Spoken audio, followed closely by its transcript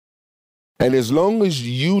And as long as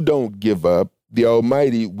you don't give up, the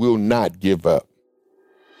Almighty will not give up.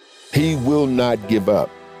 He will not give up.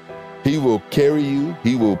 He will carry you.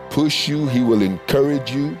 He will push you. He will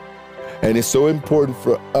encourage you. And it's so important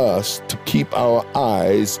for us to keep our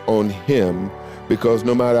eyes on Him, because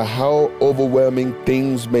no matter how overwhelming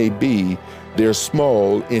things may be, they're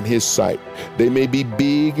small in His sight. They may be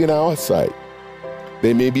big in our sight.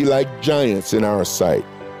 They may be like giants in our sight,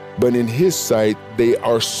 but in His sight, they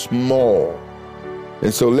are small.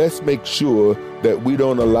 And so let's make sure that we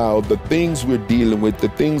don't allow the things we're dealing with, the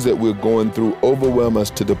things that we're going through, overwhelm us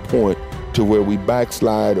to the point to where we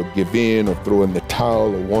backslide or give in or throw in the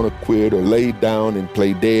towel or want to quit or lay down and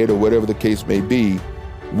play dead or whatever the case may be.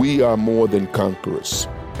 We are more than conquerors,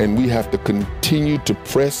 and we have to continue to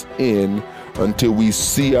press in until we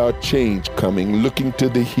see our change coming, looking to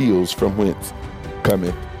the hills from whence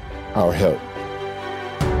cometh our help.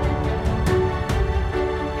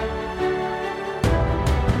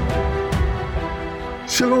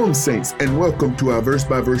 Shalom, saints, and welcome to our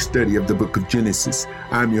verse-by-verse study of the book of Genesis.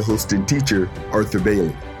 I'm your host and teacher, Arthur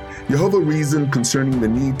Bailey. Jehovah reasoned concerning the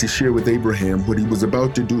need to share with Abraham what he was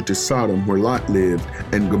about to do to Sodom, where Lot lived,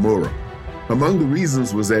 and Gomorrah. Among the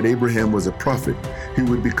reasons was that Abraham was a prophet. He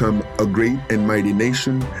would become a great and mighty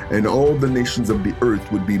nation, and all the nations of the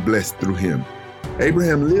earth would be blessed through him.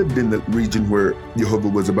 Abraham lived in the region where Jehovah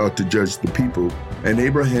was about to judge the people, and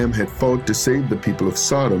Abraham had fought to save the people of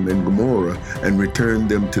Sodom and Gomorrah and return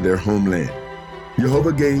them to their homeland.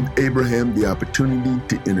 Jehovah gave Abraham the opportunity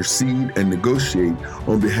to intercede and negotiate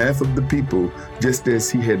on behalf of the people, just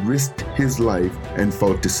as he had risked his life and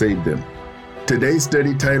fought to save them. Today's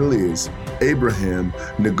study title is Abraham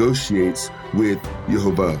Negotiates with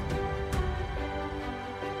Jehovah.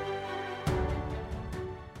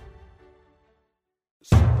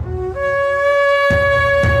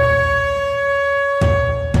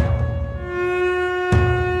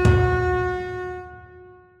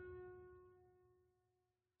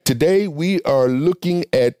 Today we are looking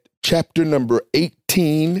at chapter number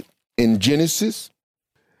 18 in Genesis.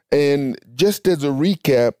 And just as a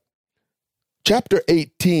recap, chapter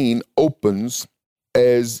 18 opens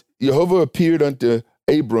as Jehovah appeared unto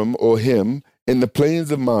Abram, or him, in the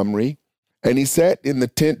plains of Mamre, and he sat in the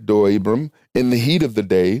tent door, Abram, in the heat of the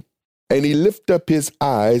day, and he lifted up his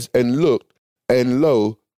eyes and looked, and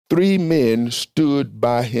lo, 3 men stood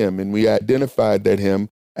by him, and we identified that him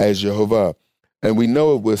as Jehovah. And we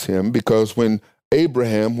know it was him because when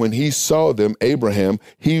he saw them,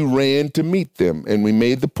 he ran to meet them. And we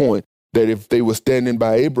made the point that if they were standing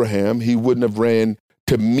by Abraham, he wouldn't have ran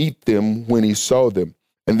to meet them when he saw them.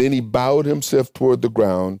 And then he bowed himself toward the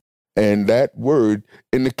ground. And that word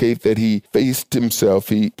indicates that he faced himself,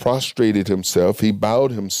 he prostrated himself, he bowed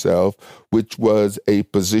himself, which was a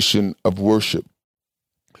position of worship.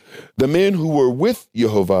 The men who were with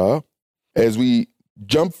Jehovah, as we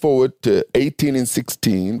jump forward to 18 and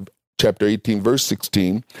 16, chapter 18, verse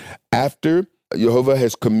 16. After Jehovah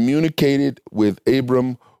has communicated with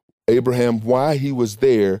Abraham why he was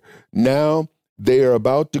there, now they are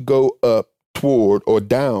about to go up toward, or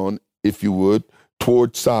down, if you would,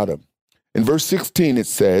 toward Sodom. In verse 16 it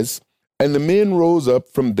says, "And the men rose up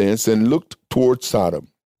from thence and looked toward Sodom."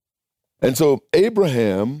 And so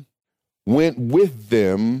Abraham went with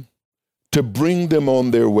them to bring them on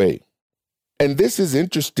their way. And this is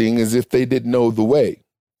interesting, as if they didn't know the way.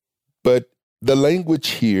 But the language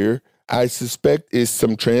here, I suspect, is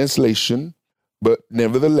some translation. But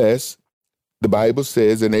nevertheless, the Bible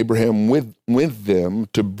says, and Abraham went with them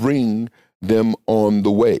to bring them on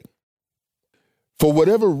the way. For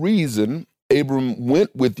whatever reason, Abram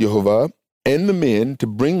went with Jehovah and the men to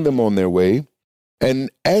bring them on their way.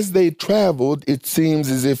 And as they traveled, it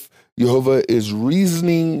seems as if Jehovah is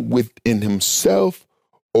reasoning within himself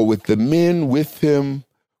or with the men with him,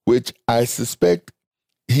 which I suspect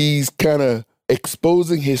he's kind of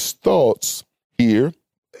exposing his thoughts here.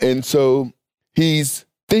 And so he's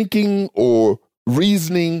thinking or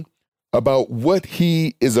reasoning about what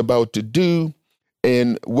he is about to do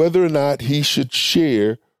and whether or not he should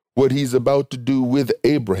share what he's about to do with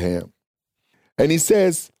Abraham. And he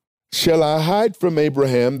says, "Shall I hide from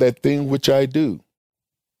Abraham that thing which I do?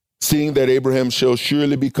 Seeing that Abraham shall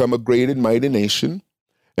surely become a great and mighty nation,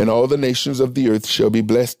 and all the nations of the earth shall be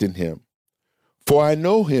blessed in him. For I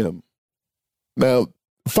know him." Now,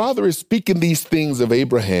 Father is speaking these things of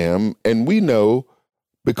Abraham, and we know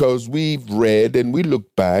because we've read and we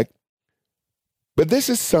look back. But this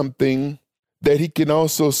is something that he can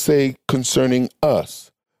also say concerning us.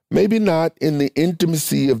 Maybe not in the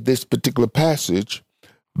intimacy of this particular passage,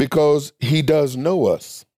 because he does know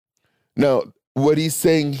us. Now, what he's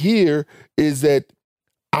saying here is that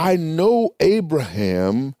I know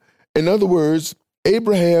Abraham. In other words,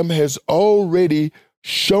 Abraham has already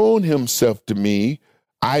shown himself to me.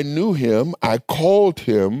 I knew him. I called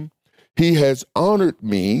him. He has honored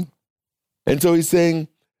me. And so he's saying,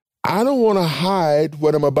 I don't want to hide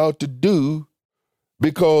what I'm about to do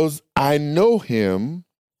because I know him.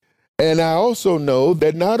 And I also know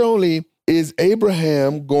that not only is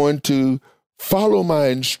Abraham going to follow my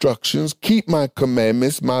instructions, keep my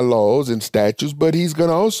commandments, my laws and statutes, but he's going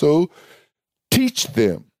to also teach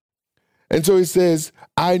them. And so he says,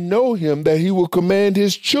 I know him that he will command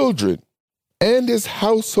his children and his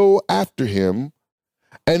household after him,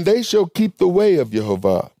 and they shall keep the way of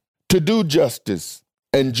Jehovah to do justice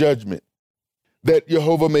and judgment, that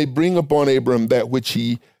Jehovah may bring upon Abram that which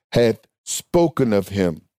he hath spoken of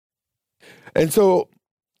him. And so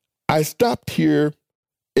I stopped here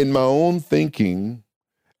in my own thinking,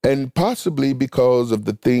 and possibly because of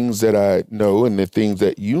the things that I know and the things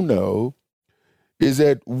that you know, is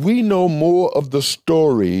that we know more of the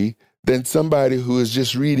story than somebody who is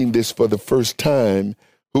just reading this for the first time,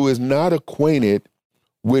 who is not acquainted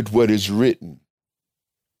with what is written.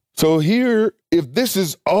 So here, if this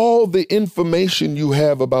is all the information you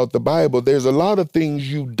have about the Bible, there's a lot of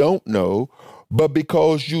things you don't know, but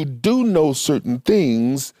because you do know certain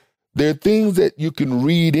things, there are things that you can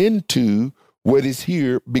read into what is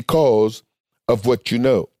here because of what you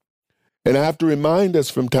know. And I have to remind us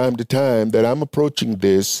from time to time that I'm approaching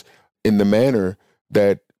this in the manner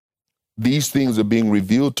that these things are being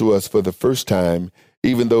revealed to us for the first time,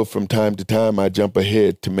 even though from time to time I jump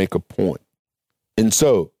ahead to make a point. And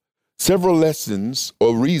so, several lessons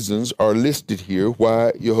or reasons are listed here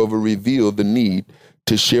why Jehovah revealed the need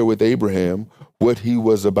to share with Abraham what he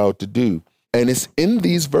was about to do. And it's in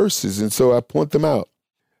these verses, and so I point them out.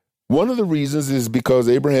 One of the reasons is because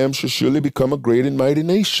Abraham shall surely become a great and mighty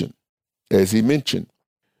nation, as he mentioned.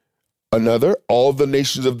 Another, all the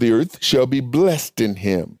nations of the earth shall be blessed in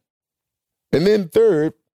him. And then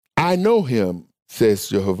third, I know him, says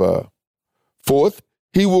Jehovah. Fourth,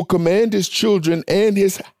 he will command his children and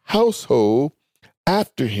his household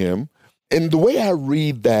after him. And the way I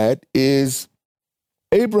read that is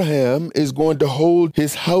Abraham is going to hold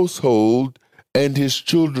his household and his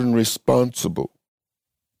children responsible.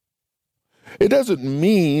 It doesn't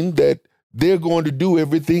mean that they're going to do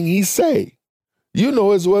everything he say. You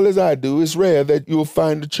know as well as I do, it's rare that you'll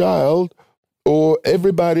find a child or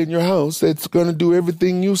everybody in your house that's going to do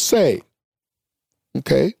everything you say.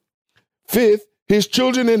 Okay? Fifth, his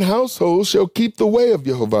children and household shall keep the way of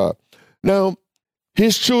Jehovah. Now,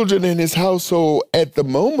 his children and his household at the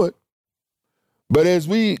moment, but as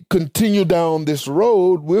we continue down this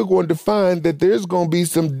road, we're going to find that there's going to be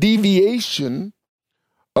some deviation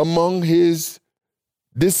among his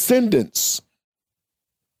descendants.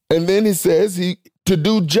 And then he says to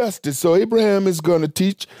do justice. So Abraham is going to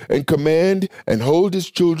teach and command and hold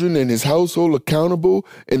his children and his household accountable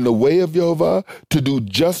in the way of Jehovah to do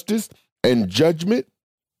justice and judgment.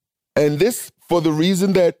 And this for the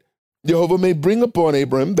reason that Jehovah may bring upon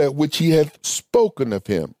Abraham that which he hath spoken of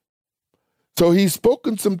him. So he's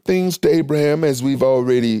spoken some things to Abraham as we've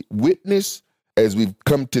already witnessed, as we've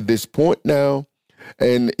come to this point now.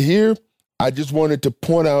 And here, I just wanted to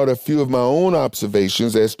point out a few of my own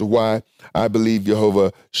observations as to why I believe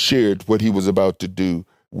Jehovah shared what he was about to do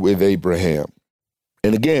with Abraham.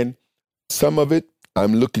 And again, some of it,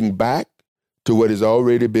 I'm looking back to what has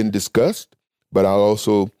already been discussed, but I'll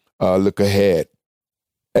also look ahead.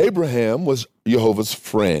 Abraham was Jehovah's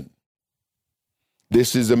friend.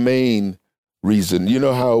 This is a main reason. You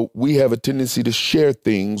know how we have a tendency to share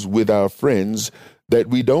things with our friends that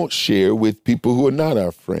we don't share with people who are not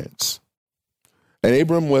our friends. And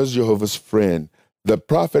Abram was Jehovah's friend. The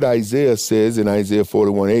prophet Isaiah says in Isaiah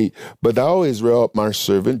 41:8, "But thou, Israel, art my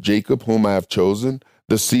servant, Jacob, whom I have chosen,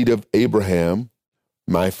 the seed of Abraham,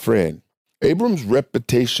 my friend." Abram's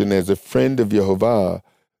reputation as a friend of Jehovah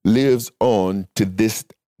lives on to this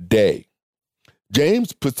day.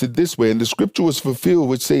 James puts it this way, "And the scripture was fulfilled,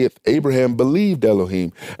 which saith, Abraham believed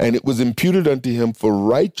Elohim, and it was imputed unto him for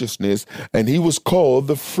righteousness, and he was called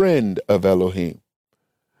the friend of Elohim."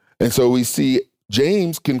 And so we see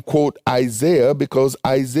James can quote Isaiah because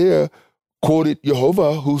Isaiah quoted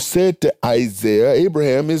Jehovah, who said to Isaiah,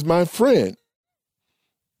 "Abraham is my friend."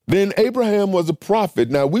 Then Abraham was a prophet.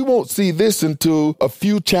 Now, we won't see this until a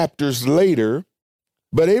few chapters later.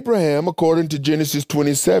 But Abraham, according to Genesis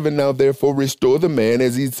 27, now therefore restore the man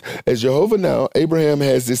as Jehovah now. Abraham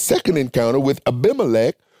has his second encounter with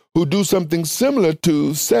Abimelech, who do something similar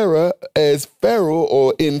to Sarah as Pharaoh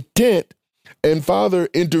or intent, and Father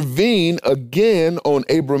intervene again on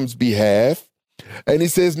Abram's behalf. And he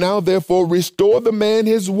says, now therefore restore the man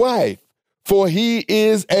his wife, for he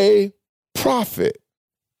is a prophet.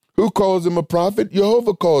 Who calls him a prophet?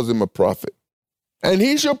 Jehovah calls him a prophet. And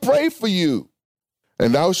he shall pray for you,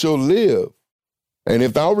 and thou shalt live. And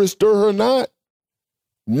if thou restore her not,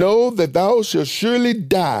 know that thou shalt surely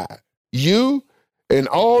die, you and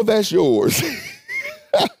all that's yours.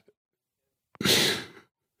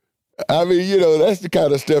 I mean, that's the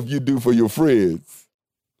kind of stuff you do for your friends.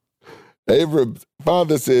 Abraham's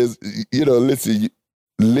father says, listen,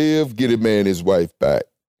 live, get a man his wife back,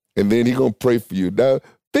 and then he's going to pray for you. Now,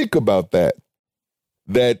 think about that.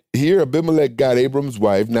 That here Abimelech got Abram's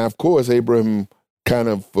wife. Now, of course, Abraham kind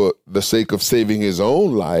of, for the sake of saving his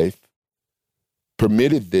own life,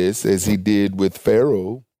 permitted this as he did with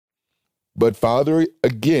Pharaoh. But Father,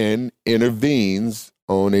 again, intervenes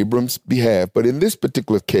on Abram's behalf. But in this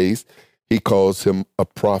particular case, he calls him a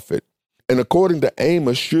prophet. And according to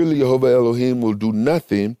Amos, surely Jehovah Elohim will do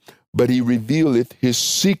nothing, but he revealeth his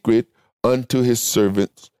secret unto his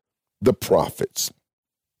servants, the prophets.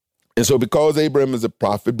 And so because Abraham is a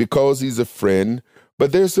prophet, because he's a friend,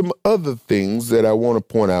 but there's some other things that I want to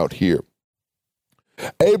point out here.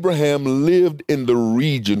 Abraham lived in the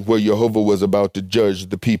region where Jehovah was about to judge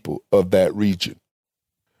the people of that region.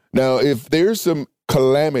 Now, if there's some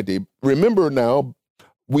calamity, remember now,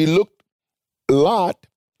 we looked Lot,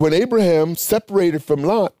 when Abraham separated from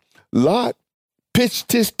Lot, Lot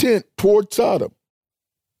pitched his tent toward Sodom.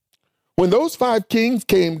 When those 5 kings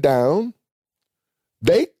came down,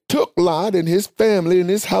 they took Lot and his family and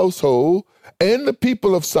his household and the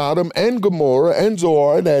people of Sodom and Gomorrah and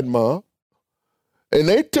Zoar and Admah, and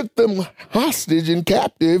they took them hostage and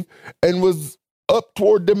captive and was up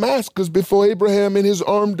toward Damascus before Abraham and his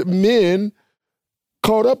armed men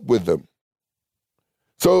caught up with them.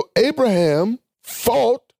 So Abraham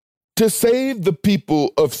fought to save the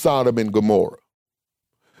people of Sodom and Gomorrah.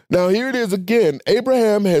 Now here it is again.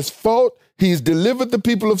 Abraham has fought. He's delivered the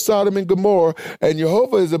people of Sodom and Gomorrah, and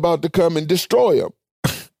Jehovah is about to come and destroy them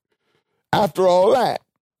after all that.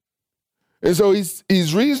 And so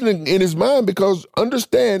he's reasoning in his mind because,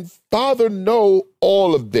 understand, Father know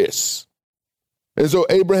all of this. And so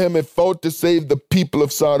Abraham had fought to save the people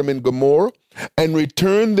of Sodom and Gomorrah and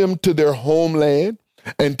return them to their homeland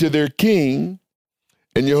and to their king.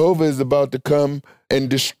 And Jehovah is about to come and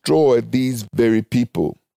destroy these very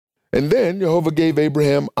people. And then Jehovah gave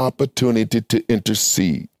Abraham opportunity to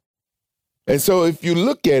intercede. And so if you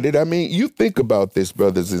look at it, I mean, you think about this,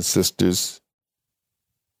 brothers and sisters.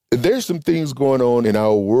 There's some things going on in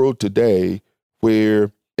our world today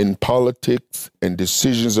where in politics and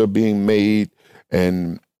decisions are being made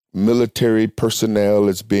and military personnel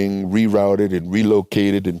is being rerouted and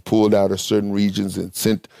relocated and pulled out of certain regions and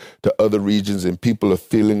sent to other regions, and people are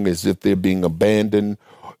feeling as if they're being abandoned.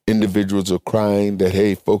 Individuals are crying that,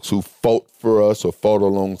 hey, folks who fought for us or fought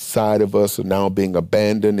alongside of us are now being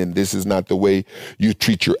abandoned, and this is not the way you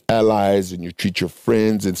treat your allies and you treat your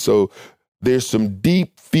friends. And so there's some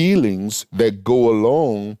deep feelings that go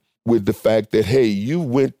along with the fact that, hey, you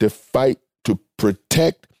went to fight to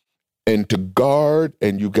protect and to guard,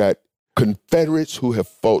 and you got Confederates who have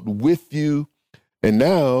fought with you. And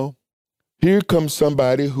now here comes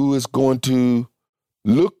somebody who is going to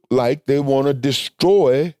look like they want to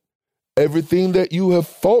destroy everything that you have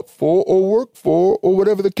fought for or worked for or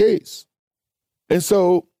whatever the case. And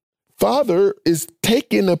so Father is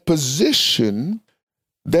taking a position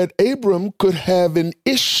that Abram could have an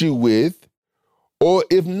issue with, or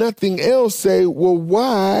if nothing else, say, well,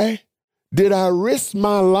 why did I risk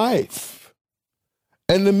my life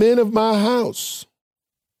and the men of my house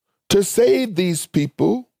to save these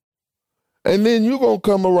people, and then you're going to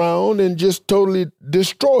come around and just totally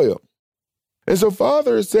destroy them? And so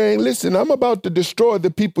Father is saying, listen, I'm about to destroy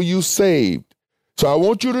the people you saved. So I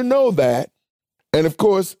want you to know that. And of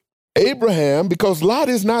course, Abraham, because Lot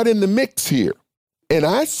is not in the mix here. And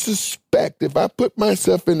I suspect if I put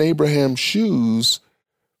myself in Abraham's shoes,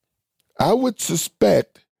 I would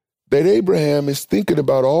suspect that Abraham is thinking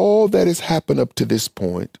about all that has happened up to this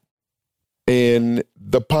point and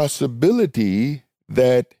the possibility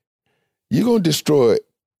that you're going to destroy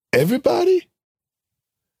everybody,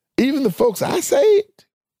 even the folks I saved.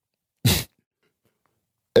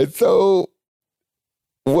 And so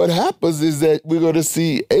what happens is that we're going to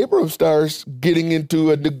see Abram starts getting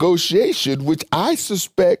into a negotiation, which I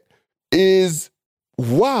suspect is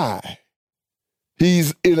why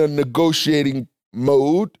he's in a negotiating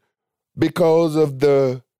mode, because of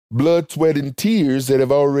the blood, sweat, and tears that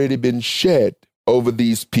have already been shed over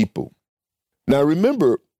these people. Now,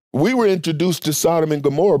 remember, we were introduced to Sodom and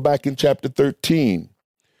Gomorrah back in chapter 13.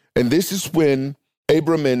 And this is when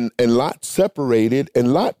Abram and Lot separated,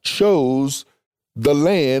 and Lot chose the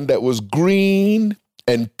land that was green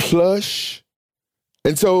and plush.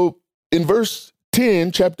 And so in verse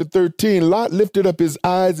 10, chapter 13, Lot lifted up his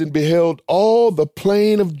eyes and beheld all the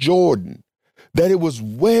plain of Jordan, that it was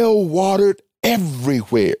well watered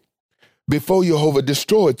everywhere, before Jehovah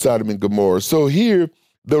destroyed Sodom and Gomorrah. So here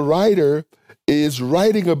the writer is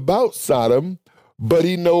writing about Sodom, but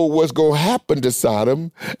he knows what's going to happen to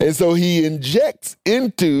Sodom. And so he injects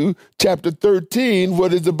into chapter 13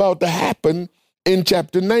 what is about to happen in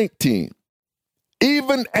chapter 19.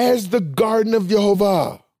 Even as the garden of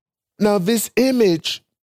Jehovah. Now this image,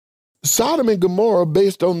 Sodom and Gomorrah,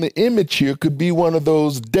 based on the image here, could be one of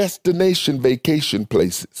those destination vacation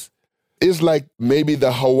places. It's like maybe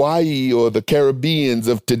the Hawaii or the Caribbeans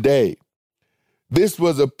of today. This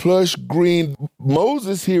was a plush green.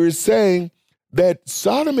 Moses here is saying that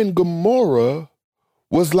Sodom and Gomorrah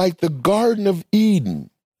was like the Garden of Eden.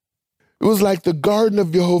 It was like the Garden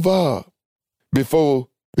of Jehovah before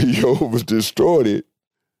Jehovah destroyed it.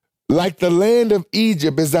 Like the land of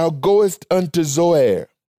Egypt as thou goest unto Zoar.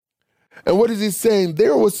 And what is he saying?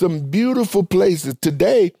 There were some beautiful places.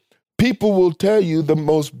 Today, people will tell you the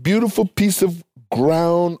most beautiful piece of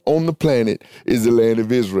ground on the planet is the land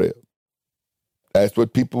of Israel. That's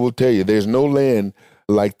what people will tell you. There's no land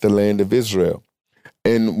like the land of Israel.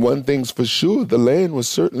 And one thing's for sure, the land was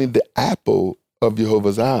certainly the apple of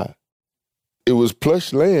Jehovah's eye. It was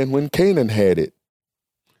plush land when Canaan had it.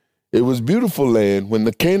 It was beautiful land when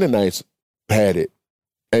the Canaanites had it.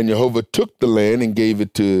 And Jehovah took the land and gave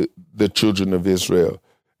it to the children of Israel.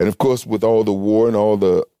 And of course, with all the war and all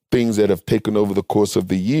the things that have taken over the course of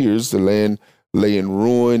the years, the land lay in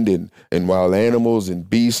ruin, and wild animals and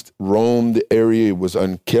beasts roamed the area. It was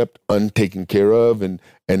unkept, untaken care of, and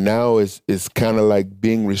now it's kind of like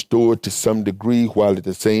being restored to some degree, while at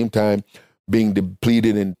the same time being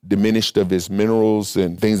depleted and diminished of its minerals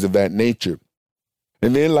and things of that nature.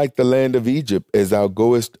 And then like the land of Egypt, as thou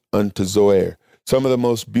goest unto Zoar. Some of the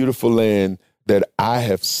most beautiful land that I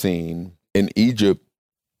have seen in Egypt.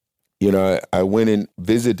 You know, I went and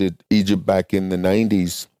visited Egypt back in the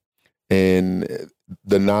 90s, and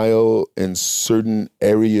the Nile in certain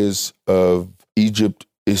areas of Egypt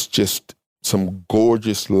is just some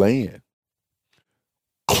gorgeous land.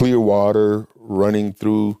 Clear water running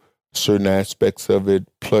through certain aspects of it,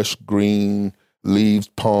 plush green leaves,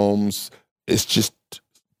 palms. It's just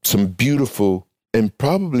some beautiful, and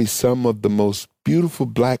probably some of the most beautiful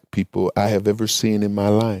black people I have ever seen in my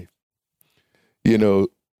life. You know,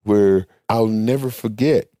 where I'll never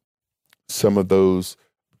forget some of those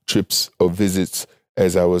trips or visits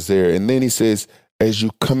as I was there. And then he says, as you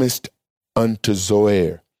comest unto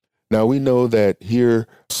Zoar. Now we know that here,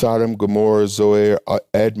 Sodom, Gomorrah, Zoar,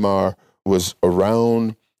 Admar was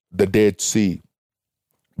around the Dead Sea.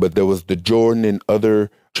 But there was the Jordan and other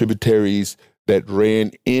tributaries that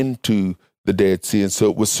ran into the Dead Sea. And so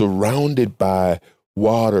it was surrounded by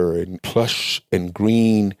water and plush and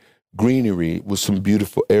greenery. It was some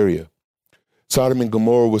beautiful area. Sodom and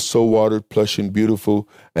Gomorrah was so watered, plush, and beautiful,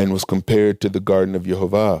 and was compared to the Garden of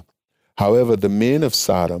Jehovah. However, the men of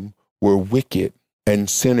Sodom were wicked and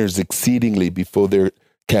sinners exceedingly before their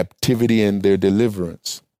captivity and their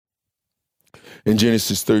deliverance. In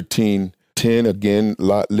Genesis 13:10, again,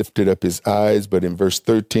 Lot lifted up his eyes, but in verse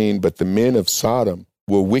 13, but the men of Sodom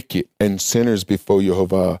were wicked and sinners before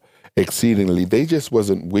Jehovah exceedingly. They just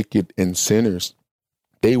wasn't wicked and sinners.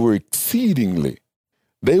 They were exceedingly.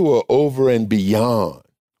 They were over and beyond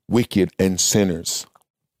wicked and sinners.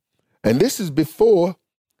 And this is before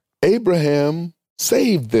Abraham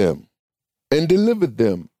saved them and delivered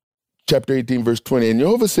them. Chapter 18, verse 20. And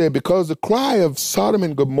Jehovah said, because the cry of Sodom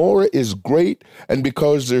and Gomorrah is great, and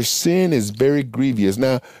because their sin is very grievous.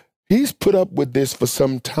 Now, he's put up with this for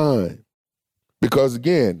some time. Because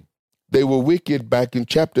again, they were wicked back in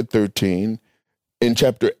chapter 13. In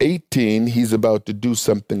chapter 18, he's about to do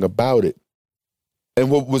something about it. And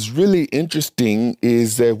what was really interesting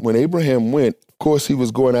is that when Abraham went, of course, he was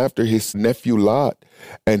going after his nephew Lot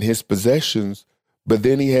and his possessions, but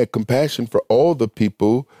then he had compassion for all the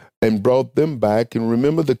people and brought them back. And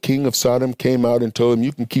remember, the king of Sodom came out and told him,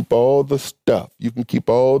 you can keep all the stuff, you can keep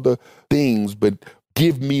all the things, but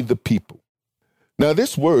give me the people. Now,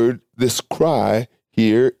 this word, this cry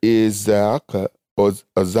here is Za'aka, or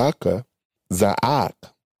Azaka, Za'ak,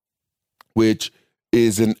 which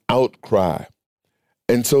is an outcry.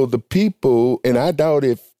 And so the people, and I doubt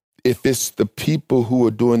if it's the people who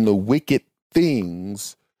are doing the wicked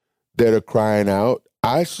things that are crying out,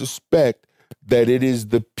 I suspect that it is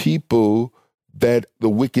the people that the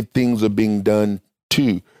wicked things are being done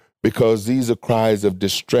to, because these are cries of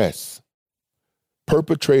distress.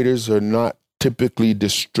 perpetrators are not typically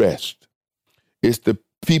distressed. It's the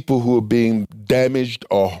people who are being damaged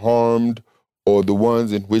or harmed, or the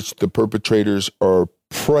ones in which the perpetrators are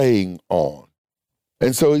preying on.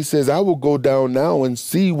 And so he says, I will go down now and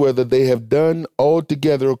see whether they have done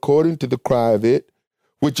altogether according to the cry of it,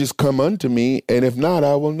 which is come unto me, and if not,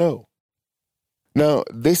 I will know. Now,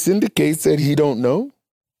 this indicates that he don't know,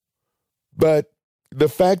 but the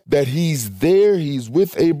fact that he's there, he's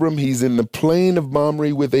with Abram, he's in the plain of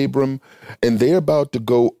Mamre with Abram, and they're about to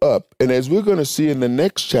go up. And as we're going to see in the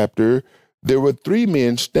next chapter, there were 3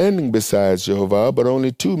 men standing beside Jehovah, but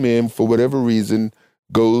only 2 men, for whatever reason,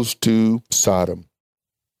 goes to Sodom.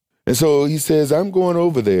 And so he says, I'm going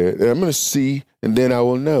over there, and I'm going to see, and then I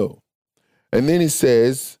will know. And then he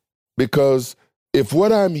says, because if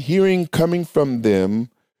what I'm hearing coming from them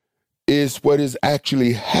is what is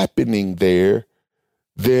actually happening there,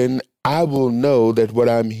 then I will know that what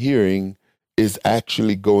I'm hearing is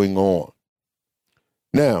actually going on.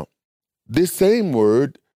 Now, this same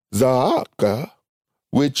word, za'aka,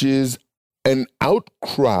 which is an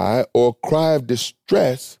outcry or cry of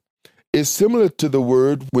distress, is similar to the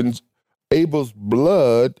word when Abel's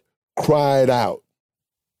blood cried out,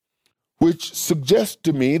 which suggests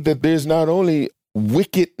to me that there's not only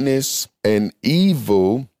wickedness and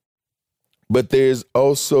evil, but there's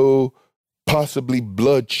also possibly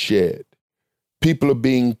bloodshed. People are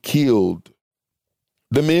being killed.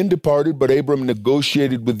 The men departed, but Abram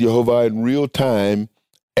negotiated with Jehovah in real time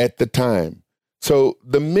at the time. So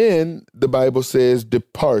the men, the Bible says,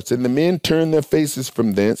 departs, and the men turned their faces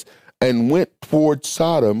from thence and went toward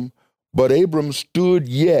Sodom, but Abram stood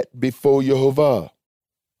yet before Jehovah.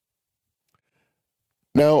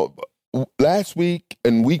 Now, last week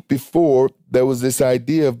and week before, there was this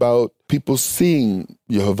idea about people seeing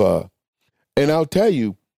Jehovah. And I'll tell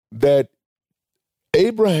you that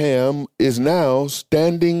Abraham is now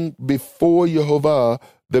standing before Jehovah.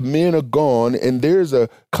 The men are gone, and there's a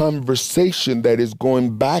conversation that is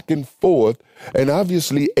going back and forth. And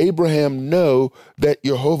obviously, Abraham knows that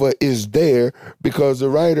Jehovah is there because the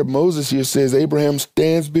writer Moses here says Abraham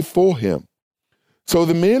stands before him. So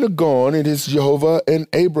the men are gone, and it's Jehovah and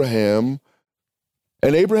Abraham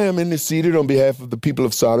interceded on behalf of the people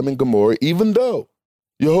of Sodom and Gomorrah, even though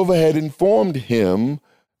Jehovah had informed him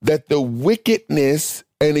that the wickedness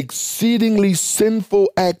and exceedingly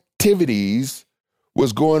sinful activities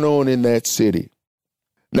was going on in that city.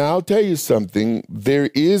 Now, I'll tell you something.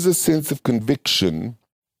 There is a sense of conviction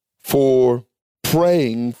for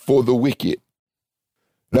praying for the wicked.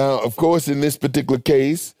 Now, of course, in this particular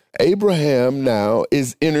case, Abraham now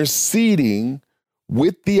is interceding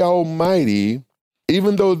with the Almighty,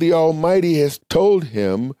 even though the Almighty has told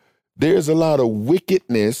him there's a lot of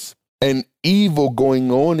wickedness and evil going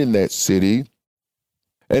on in that city.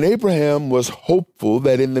 And Abraham was hopeful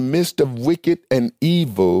that in the midst of wicked and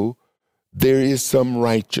evil, there is some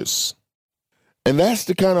righteous. And that's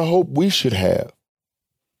the kind of hope we should have.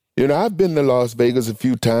 You know, I've been to Las Vegas a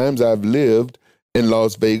few times. I've lived in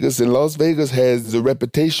Las Vegas, and Las Vegas has the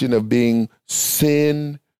reputation of being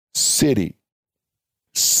Sin City.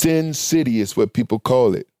 Sin City is what people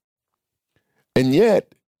call it. And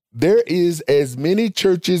yet, there is as many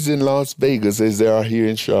churches in Las Vegas as there are here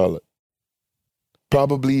in Charlotte.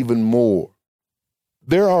 Probably even more.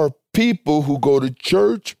 There are people who go to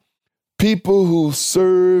church, people who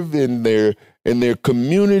serve in their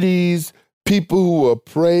communities, people who are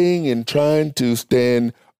praying and trying to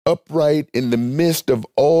stand upright in the midst of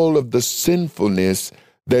all of the sinfulness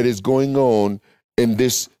that is going on in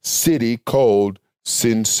this city called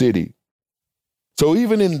Sin City. So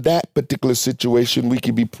even in that particular situation, we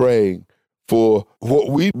could be praying for what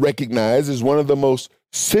we recognize as one of the most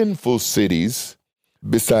sinful cities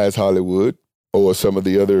besides Hollywood or some of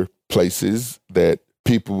the other places that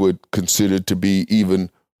people would consider to be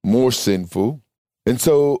even more sinful. And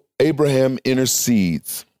so Abraham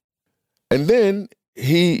intercedes. And then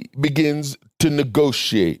he begins to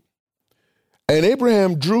negotiate. And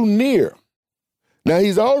Abraham drew near. Now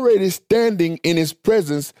he's already standing in his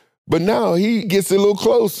presence, but now he gets a little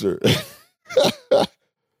closer.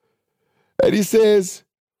 And he says,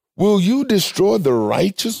 will you destroy the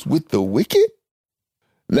righteous with the wicked?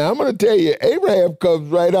 Now I'm going to tell you, Abraham comes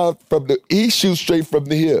right out he shoots straight from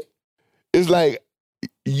the hip. It's like,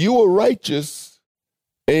 you are righteous,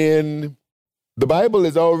 and the Bible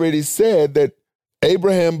has already said that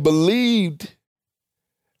Abraham believed,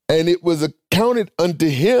 and it was accounted unto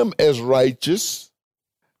him as righteous.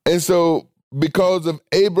 And so because of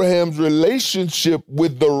Abraham's relationship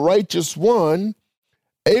with the righteous one,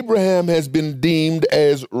 Abraham has been deemed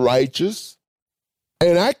as righteous.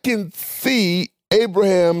 And I can see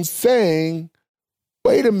Abraham saying,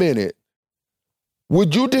 wait a minute.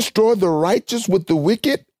 Would you destroy the righteous with the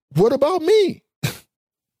wicked? What about me?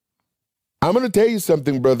 I'm going to tell you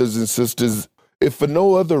something, brothers and sisters. If for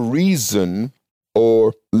no other reason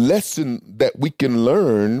or lesson that we can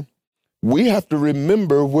learn, we have to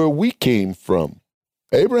remember where we came from.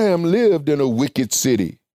 Abraham lived in a wicked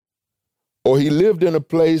city, or he lived in a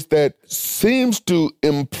place that seems to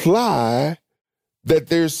imply that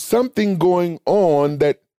there's something going on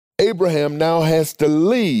that Abraham now has to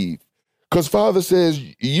leave. Because Father says,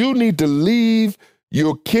 you need to leave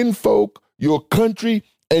your kinfolk, your country,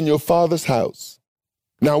 and your father's house.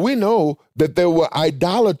 Now we know that there were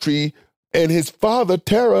idolatry, and his father,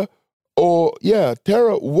 Terah,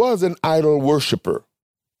 was an idol worshiper.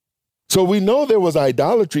 So we know there was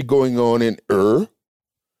idolatry going on in Ur,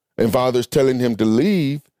 and Father's telling him to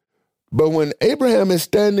leave. But when Abraham is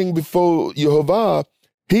standing before Jehovah,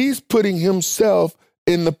 he's putting himself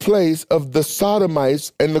in the place of the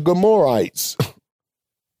Sodomites and the Gomorrites.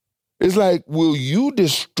 It's like, will you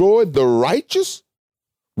destroy the righteous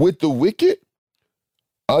with the wicked?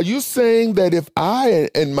 Are you saying that if I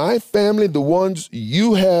and my family, the ones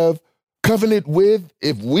you have covenant with,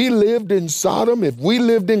 if we lived in Sodom, if we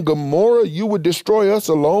lived in Gomorrah, you would destroy us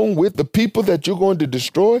along with the people that you're going to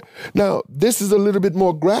destroy? Now, this is a little bit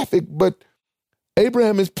more graphic, but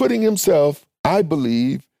Abraham is putting himself, I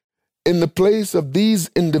believe, in the place of these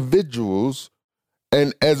individuals,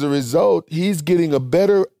 and as a result, he's getting a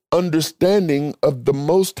better understanding of the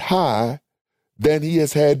Most High than he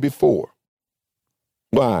has had before.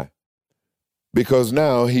 Why? Because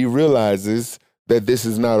now he realizes that this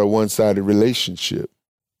is not a one-sided relationship,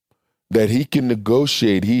 that he can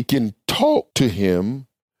negotiate, he can talk to him,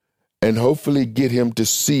 and hopefully get him to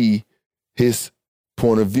see his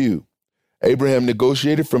point of view. Abraham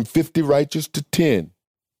negotiated from 50 righteous to 10.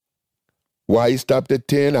 Why he stopped at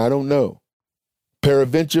 10, I don't know.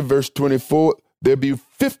 Peradventure, verse 24, there be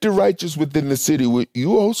 50 righteous within the city. Will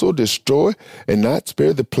you also destroy and not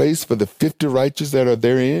spare the place for the 50 righteous that are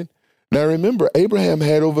therein? Now remember, Abraham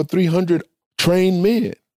had over 300 trained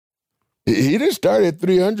men. He didn't start at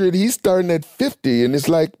 300, he's starting at 50. And it's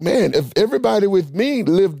like, man, if everybody with me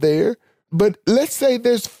lived there, but let's say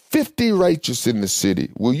there's 50 righteous in the city,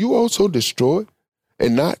 will you also destroy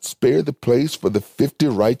and not spare the place for the 50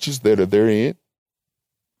 righteous that are therein?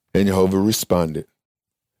 And Jehovah responded.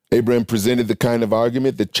 Abraham presented the kind of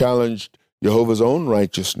argument that challenged Jehovah's own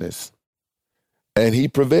righteousness, and he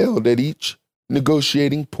prevailed at each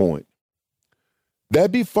negotiating point.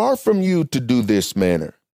 That be far from you to do this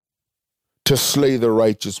manner, to slay the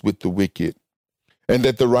righteous with the wicked, and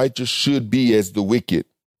that the righteous should be as the wicked.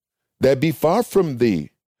 That be far from thee.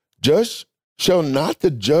 Just shall not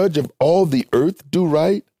the judge of all the earth do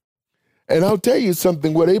right? And I'll tell you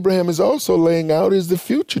something, what Abraham is also laying out is the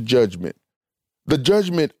future judgment, the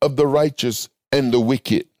judgment of the righteous and the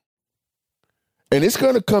wicked. And it's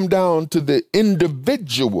going to come down to the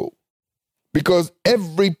individual, because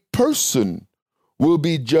every person will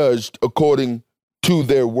be judged according to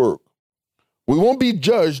their work. We won't be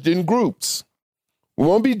judged in groups. We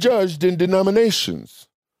won't be judged in denominations.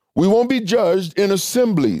 We won't be judged in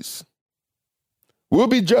assemblies. We'll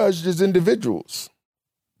be judged as individuals.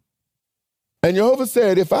 And Jehovah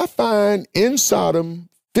said, if I find in Sodom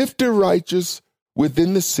 50 righteous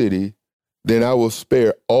within the city, then I will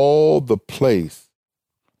spare all the place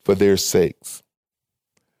for their sakes.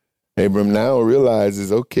 Abram now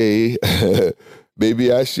realizes, okay,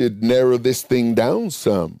 maybe I should narrow this thing down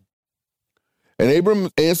some. And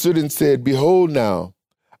Abram answered and said, behold now,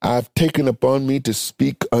 I have taken upon me to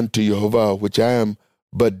speak unto Jehovah, which I am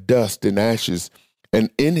but dust and ashes. And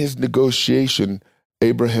in his negotiation,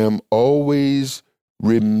 Abraham always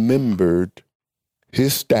remembered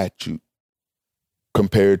his statute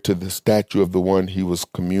compared to the statute of the one he was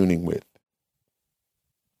communing with.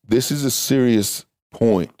 This is a serious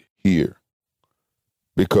point here,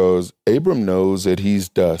 because Abram knows that he's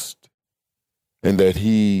dust and that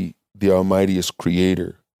he, the Almighty, is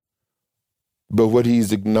creator. But what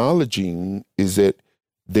he's acknowledging is that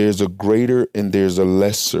there's a greater and there's a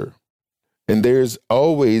lesser. And there's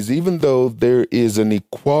always, even though there is an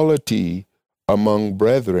equality among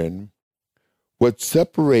brethren, what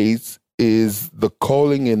separates is the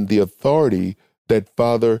calling and the authority that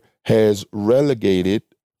Father has relegated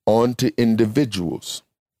onto individuals.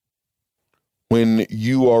 When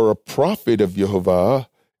you are a prophet of Jehovah,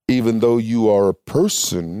 even though you are a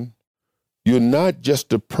person, you're not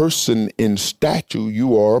just a person in stature,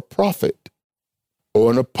 you are a prophet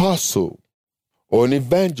or an apostle or an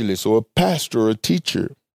evangelist or a pastor or a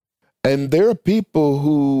teacher. And there are people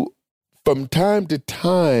who, from time to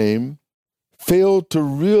time, fail to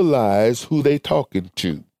realize who they talking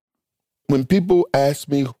to. When people ask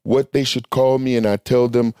me what they should call me and I tell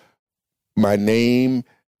them my name,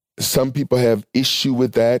 some people have issue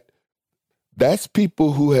with that. That's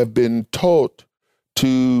people who have been taught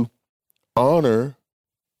to honor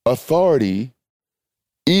authority,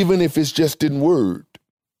 even if it's just in word.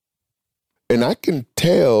 And I can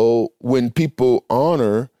tell when people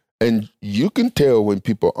honor, and you can tell when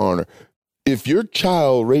people honor. If your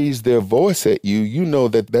child raised their voice at you, you know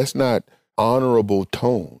that that's not honorable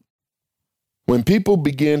tone. When people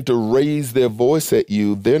begin to raise their voice at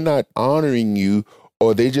you, they're not honoring you,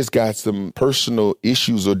 or they just got some personal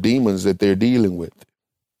issues or demons that they're dealing with,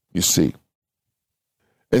 you see.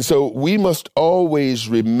 And so we must always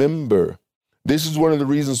remember, this is one of the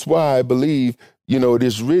reasons why I believe, it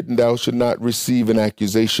is written, thou should not receive an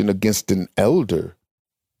accusation against an elder,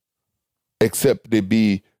 except it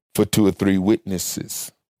be for 2 or 3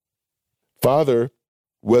 witnesses. Father,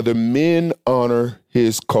 whether men honor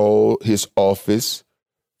his call, his office,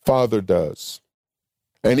 Father does.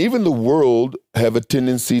 And even the world have a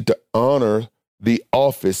tendency to honor the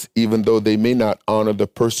office, even though they may not honor the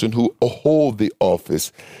person who hold the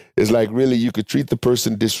office. It's like, really, you could treat the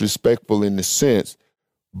person disrespectful in the sense,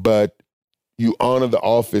 but you honor the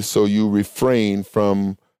office, so you refrain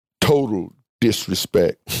from total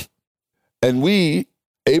disrespect. And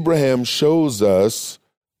Abraham shows us,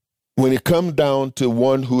 when it comes down to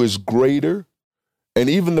one who is greater, and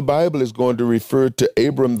even the Bible is going to refer to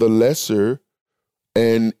Abram the lesser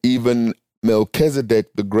and even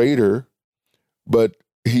Melchizedek the greater, but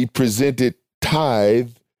he presented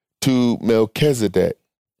tithe to Melchizedek.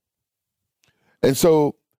 And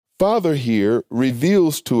so Father here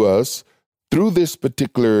reveals to us through this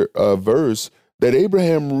particular verse that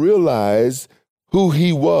Abraham realized who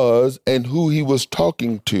he was and who he was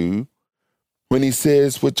talking to when he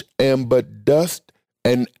says, which am but dust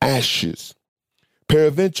and ashes.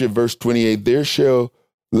 Peradventure, verse 28, there shall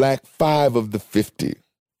lack 5 of the 50.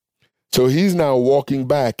 So he's now walking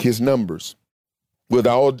back his numbers. Will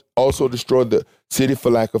thou also destroy the city for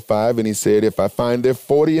lack of 5? And he said, if I find there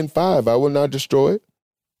 40 and 5, I will not destroy it.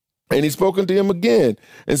 And he spoke unto him again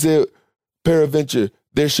and said, peradventure,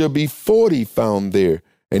 there shall be 40 found there.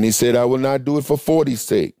 And he said, I will not do it for 40's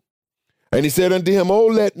sake. And he said unto him, oh,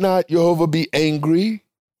 let not Jehovah be angry,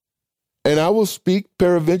 and I will speak.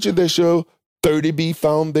 Peradventure, there shall 30 be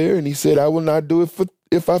found there. And he said, I will not do it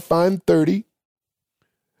if I find 30.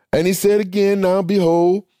 And he said again, now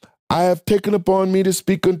behold, I have taken upon me to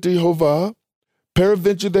speak unto Jehovah.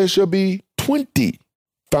 Peradventure, there shall be 20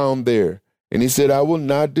 found there. And he said, I will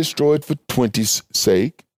not destroy it for 20's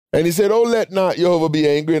sake. And he said, oh, let not Jehovah be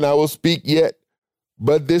angry, and I will speak yet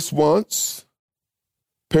but this once.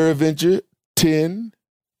 Peradventure, 10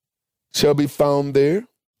 shall be found there.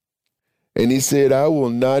 And he said, I will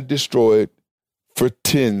not destroy it for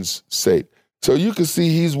 10's sake. So you can see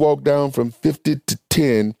he's walked down from 50 to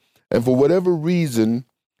 10, and for whatever reason,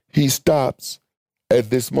 he stops at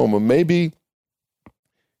this moment. Maybe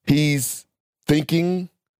he's thinking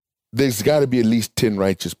there's got to be at least 10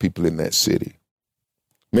 righteous people in that city.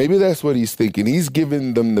 Maybe that's what he's thinking. He's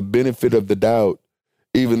giving them the benefit of the doubt,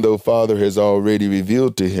 even though Father has already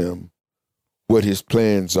revealed to him what his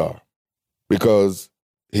plans are. Because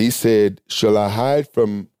he said, shall I hide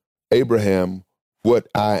from Abraham what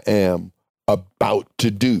I am about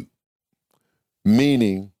to do?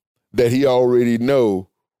 Meaning that he already know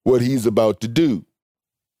what he's about to do.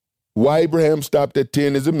 Why Abraham stopped at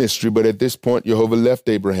 10 is a mystery, but at this point, Jehovah left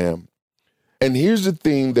Abraham. And here's the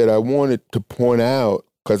thing that I wanted to point out,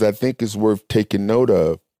 because I think it's worth taking note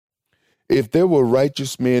of. If there were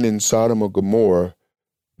righteous men in Sodom or Gomorrah,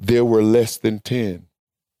 there were less than 10.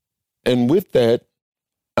 And with that,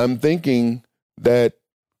 I'm thinking that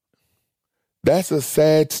that's a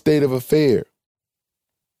sad state of affair.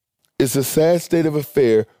 It's a sad state of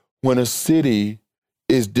affair when a city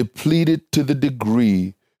is depleted to the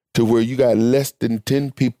degree to where you got less than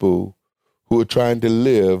 10 people who are trying to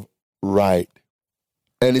live right.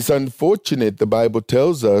 And it's unfortunate, the Bible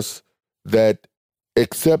tells us that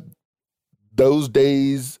except those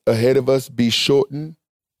days ahead of us be shortened,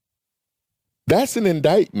 that's an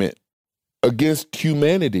indictment against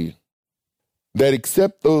humanity. That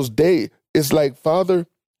except those days, it's like Father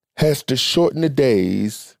has to shorten the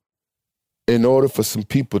days in order for some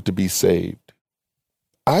people to be saved.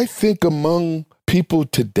 I think among people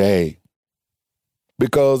today,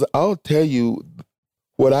 because I'll tell you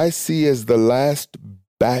what I see as the last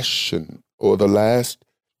bastion or the last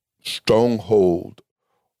stronghold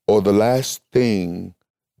or the last thing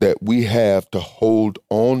that we have to hold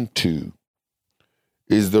on to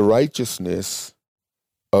is the righteousness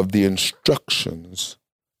of the instructions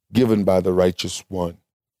given by the righteous one.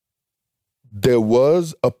 There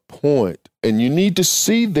was a point, and you need to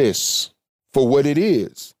see this for what it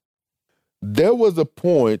is. There was a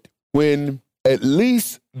point when at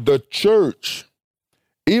least the church,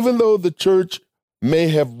 even though the church may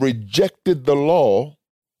have rejected the law,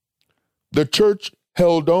 the church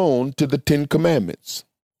held on to the Ten Commandments.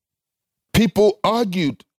 People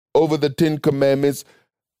argued over the Ten Commandments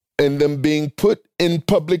and them being put in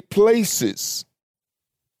public places.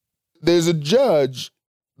 There's a judge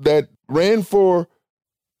that ran for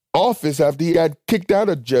office after he got kicked out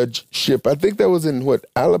of judgeship. I think that was in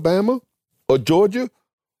Alabama or Georgia?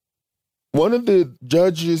 One of the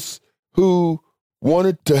judges who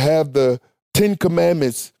wanted to have the Ten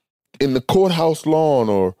Commandments in the courthouse lawn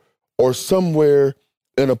or somewhere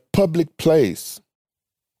in a public place.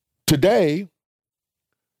 Today,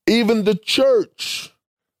 even the church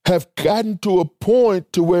have gotten to a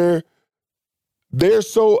point to where they're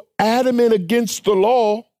so adamant against the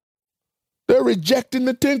law, they're rejecting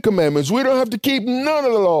the Ten Commandments. We don't have to keep none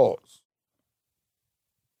of the laws.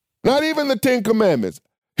 Not even the Ten Commandments.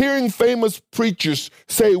 Hearing famous preachers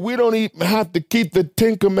say we don't even have to keep the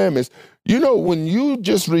Ten Commandments. You know, when you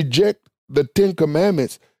just reject the Ten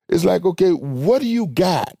Commandments, it's like, okay, what do you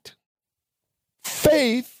got?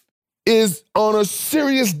 Faith is on a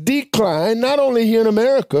serious decline, not only here in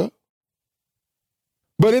America,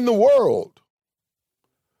 but in the world.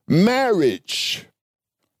 Marriage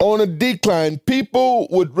on a decline. People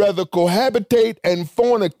would rather cohabitate and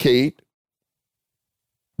fornicate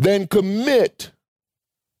than commit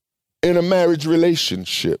in a marriage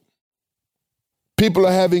relationship. People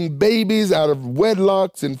are having babies out of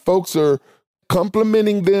wedlocks, and folks are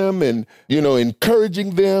complimenting them and,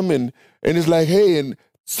 encouraging them. And it's like, hey, and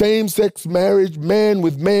same-sex marriage, man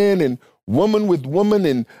with man and woman with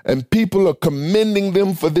woman, and people are commending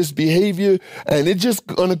them for this behavior. And it's just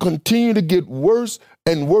going to continue to get worse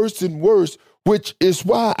and worse and worse, which is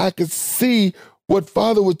why I could see what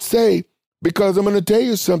Father would say, because I'm going to tell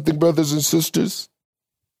you something, brothers and sisters.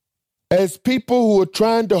 As people who are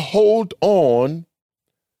trying to hold on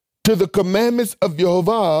to the commandments of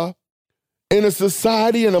Jehovah in a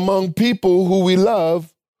society and among people who we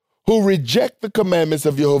love, who reject the commandments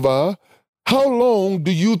of Jehovah, how long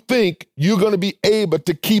do you think you're going to be able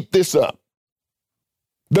to keep this up?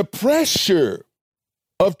 The pressure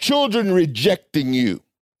of children rejecting you,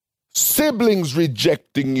 siblings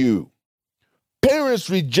rejecting you, parents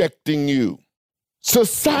rejecting you,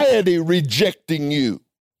 society rejecting you.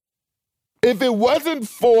 If it wasn't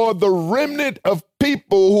for the remnant of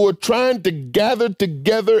people who are trying to gather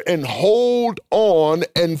together and hold on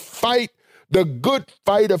and fight the good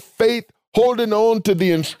fight of faith, holding on to the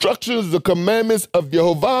instructions, the commandments of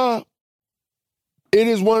Jehovah, it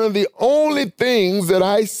is one of the only things that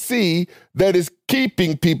I see that is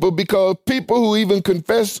keeping people, because people who even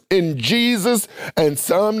confess in Jesus and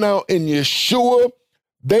some now in Yeshua,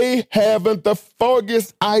 they haven't the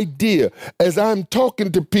foggiest idea. As I'm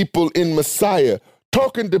talking to people in Messiah,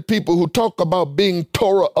 talking to people who talk about being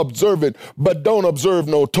Torah observant, but don't observe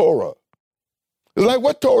no Torah. It's like,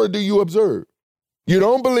 what Torah do you observe? You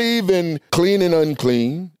don't believe in clean and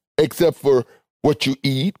unclean, except for what you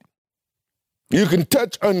eat. You can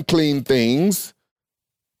touch unclean things.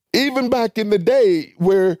 Even back in the day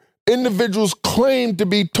where individuals claim to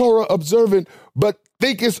be Torah observant, but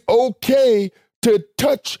think it's okay to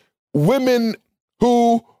touch women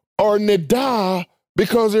who are nidah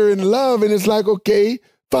because they're in love. And it's like, okay,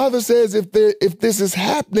 Father says if this is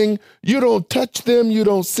happening, you don't touch them, you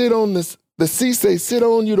don't sit on the seat they sit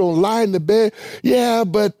on, you don't lie in the bed. Yeah,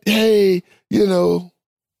 but hey, And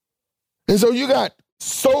so you got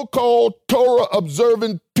so-called Torah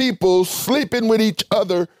observant people sleeping with each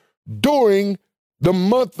other during the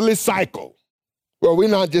monthly cycle. Well, we're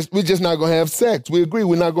just not going to have sex. We agree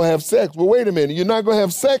we're not going to have sex. Well, wait a minute. You're not going to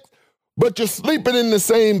have sex, but you're sleeping in the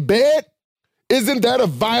same bed? Isn't that a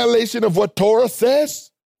violation of what Torah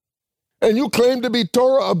says? And you claim to be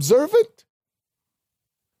Torah observant?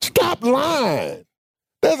 Stop lying.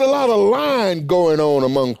 There's a lot of lying going on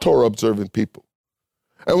among Torah observant people.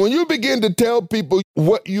 And when you begin to tell people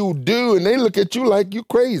what you do and they look at you like you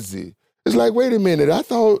crazy, it's like, wait a minute, I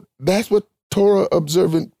thought that's what Torah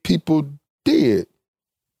observant people did.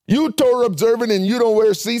 You Torah observant and you don't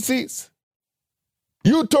wear tzitzis?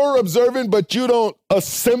 You Torah observant but you don't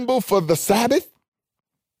assemble for the Sabbath?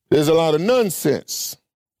 There's a lot of nonsense.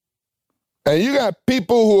 And you got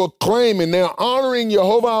people who are claiming they're honoring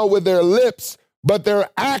Jehovah with their lips, but their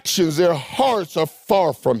actions, their hearts are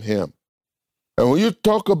far from him. And when you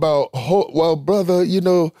talk about, well, brother,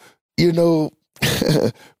 praise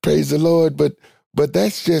the Lord, but but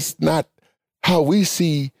that's just not how we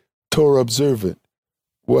see Torah observant.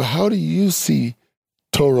 Well, how do you see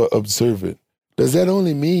Torah observant? Does that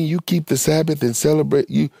only mean you keep the Sabbath and celebrate?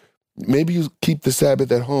 Maybe you keep the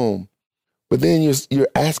Sabbath at home, but then you're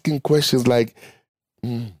asking questions like,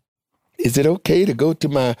 is it okay to go to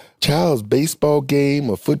my child's baseball game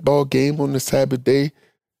or football game on the Sabbath day?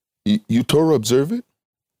 You Torah observant?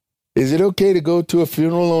 Is it okay to go to a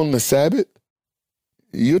funeral on the Sabbath?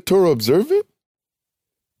 You Torah observant?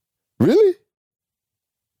 Really?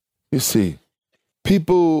 You see,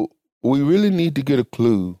 people, we really need to get a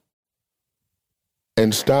clue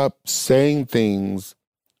and stop saying things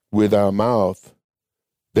with our mouth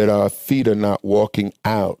that our feet are not walking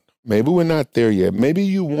out. Maybe we're not there yet. Maybe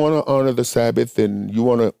you want to honor the Sabbath and you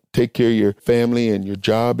want to take care of your family and your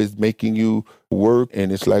job is making you work.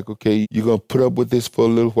 And it's like, okay, you're going to put up with this for a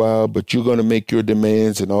little while, but you're going to make your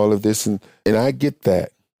demands and all of this. And I get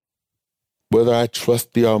that. Whether I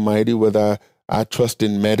trust the Almighty, whether I trust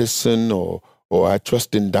in medicine or I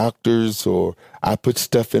trust in doctors, or I put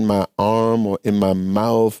stuff in my arm or in my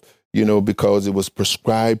mouth, because it was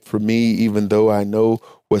prescribed for me, even though I know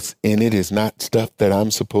what's in it is not stuff that I'm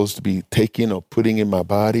supposed to be taking or putting in my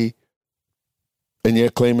body, and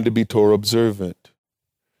yet claiming to be Torah observant.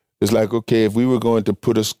 It's like, okay, if we were going to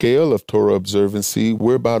put a scale of Torah observancy,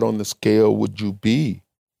 where about on the scale would you be?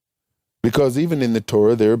 Because even in the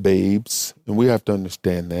Torah, there are babes, and we have to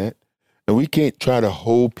understand that. And we can't try to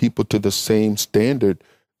hold people to the same standard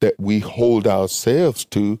that we hold ourselves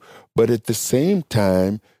to. But at the same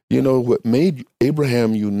time, what made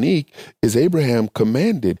Abraham unique is Abraham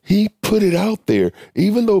commanded. He put it out there,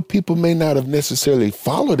 even though people may not have necessarily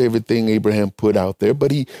followed everything Abraham put out there,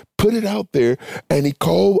 but he put it out there and he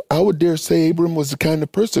called, I would dare say Abraham was the kind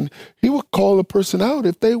of person, he would call a person out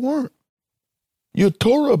if they weren't. You're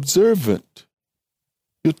Torah observant.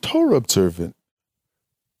 You're Torah observant.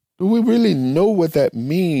 Do we really know what that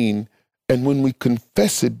means? And when we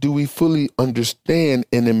confess it, do we fully understand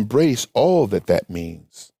and embrace all that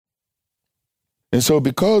means? And so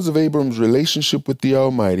because of Abram's relationship with the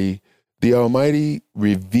Almighty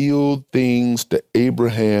revealed things to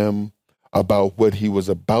Abraham about what he was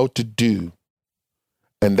about to do.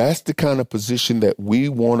 And that's the kind of position that we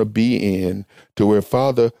want to be in, to where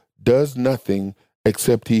Father does nothing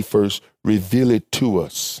except he first reveal it to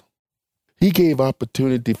us. He gave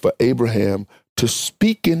opportunity for Abraham to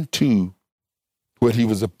speak into what he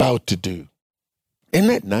was about to do. Isn't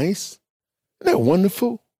that nice? Isn't that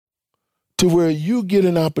wonderful? To where you get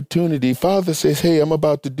an opportunity. Father says, hey, I'm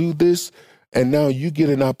about to do this. And now you get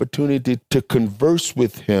an opportunity to converse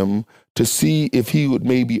with him to see if he would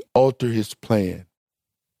maybe alter his plan.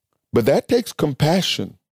 But that takes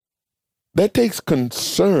compassion. That takes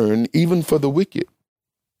concern even for the wicked.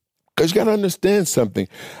 Because you got to understand something.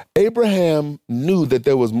 Abraham knew that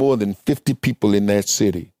there was more than 50 people in that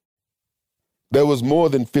city. There was more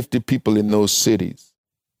than 50 people in those cities.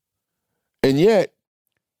 And yet,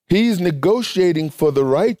 he's negotiating for the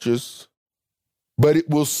righteous, but it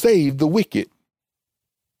will save the wicked.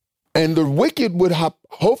 And the wicked would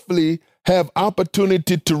hopefully have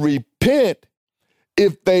opportunity to repent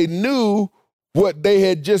if they knew what they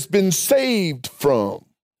had just been saved from.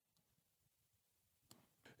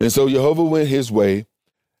 And so Jehovah went his way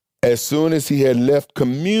as soon as he had left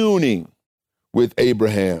communing with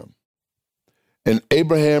Abraham. And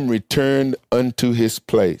Abraham returned unto his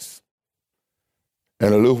place.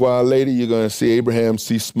 And a little while later, you're going to see Abraham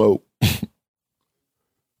see smoke.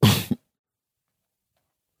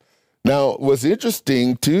 Now, what's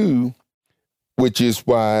interesting, too, which is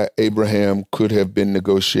why Abraham could have been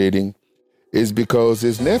negotiating, is because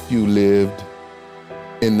his nephew lived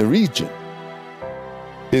in the region.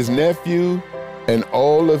 His nephew and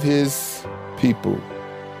all of his people,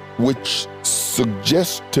 which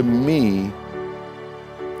suggests to me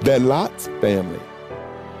that Lot's family,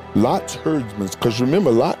 Lot's herdsmen, because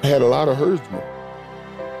remember, Lot had a lot of herdsmen.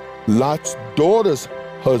 Lot's daughter's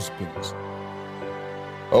husbands.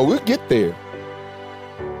 Oh, we'll get there.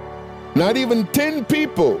 Not even 10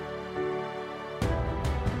 people.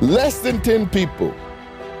 Less than 10 people.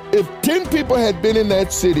 If 10 people had been in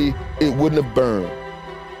that city, it wouldn't have burned.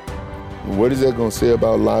 What is that going to say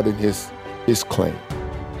about Lot and his claim?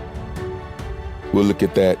 We'll look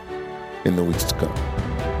at that in the weeks to come.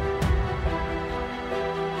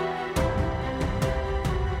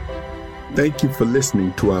 Thank you for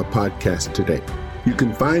listening to our podcast today. You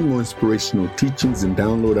can find more inspirational teachings and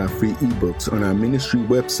download our free ebooks on our ministry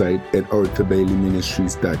website at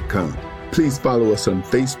arthurbaileyministries.com. Please follow us on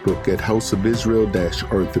Facebook at House of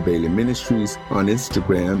Israel-Arthur Bailey Ministries, on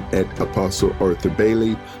Instagram at Apostle Arthur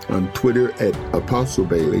Bailey, on Twitter at Apostle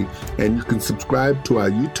Bailey, and you can subscribe to our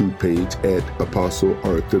YouTube page at Apostle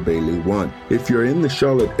Arthur Bailey 1. If you're in the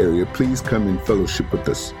Charlotte area, please come and fellowship with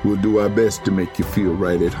us. We'll do our best to make you feel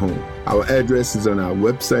right at home. Our address is on our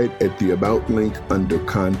website at the About link under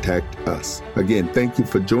Contact Us. Again, thank you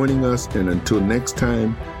for joining us, and until next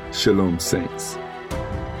time, Shalom, Saints.